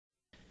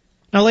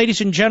Now,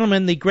 ladies and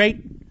gentlemen, the great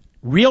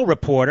real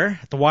reporter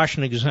at the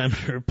Washington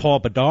Examiner, Paul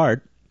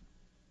Bedard,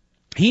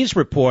 he's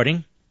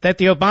reporting that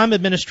the Obama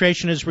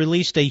administration has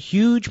released a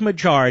huge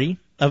majority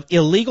of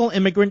illegal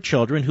immigrant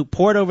children who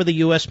poured over the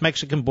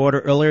U.S.-Mexican border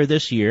earlier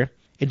this year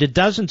into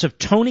dozens of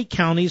Tony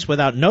counties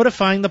without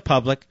notifying the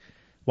public,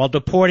 while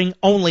deporting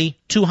only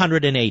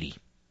 280.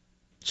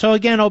 So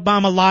again,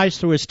 Obama lies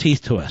through his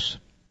teeth to us.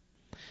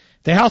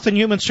 The Health and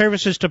Human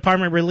Services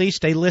Department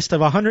released a list of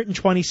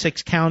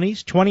 126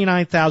 counties.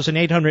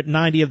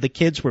 29,890 of the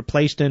kids were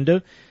placed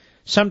into,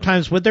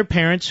 sometimes with their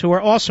parents who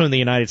are also in the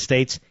United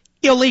States,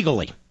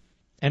 illegally.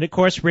 And of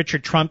course,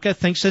 Richard Trumka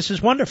thinks this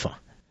is wonderful.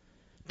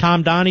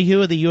 Tom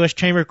Donahue of the U.S.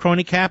 Chamber of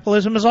Crony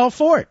Capitalism is all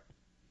for it.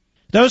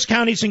 Those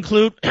counties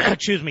include,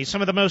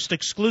 some of the most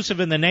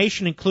exclusive in the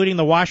nation, including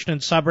the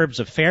Washington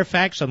suburbs of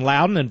Fairfax and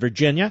Loudoun in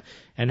Virginia,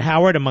 and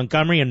Howard and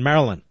Montgomery in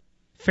Maryland.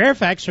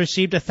 Fairfax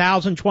received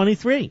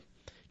 1,023.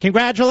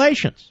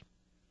 Congratulations.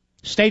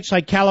 States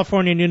like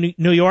California and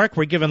New York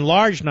were given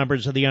large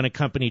numbers of the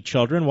unaccompanied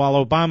children,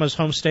 while Obama's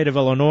home state of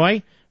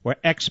Illinois, where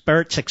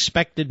experts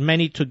expected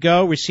many to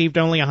go, received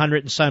only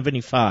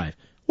 175.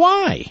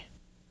 Why?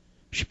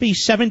 Should be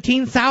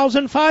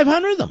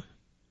 17,500 of them.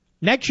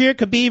 Next year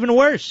could be even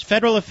worse.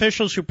 Federal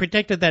officials who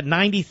predicted that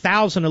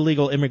 90,000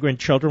 illegal immigrant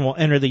children will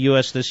enter the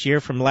U.S. this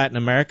year from Latin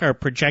America are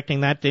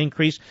projecting that to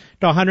increase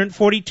to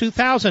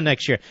 142,000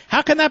 next year.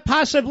 How can that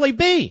possibly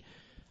be?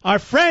 Our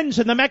friends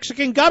in the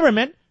Mexican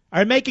government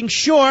are making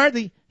sure,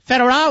 the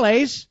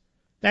federales,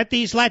 that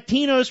these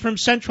Latinos from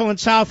Central and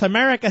South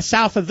America,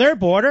 south of their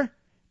border,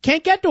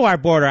 can't get to our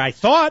border, I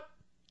thought.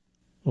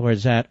 Or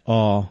is that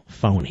all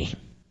phony?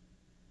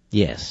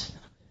 Yes,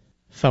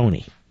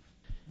 phony.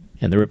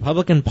 And the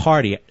Republican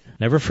Party,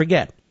 never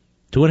forget,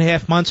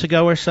 2.5 months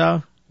ago or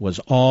so, was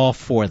all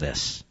for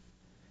this.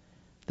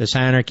 This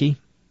anarchy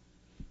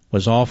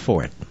was all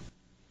for it.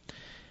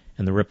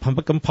 And the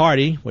Republican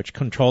Party, which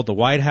controlled the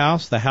White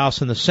House, the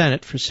House, and the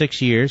Senate for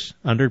 6 years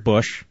under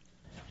Bush,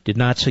 did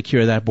not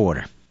secure that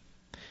border.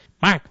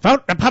 Mark,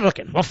 vote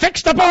Republican. We'll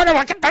fix the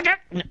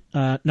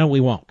border. No, we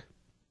won't.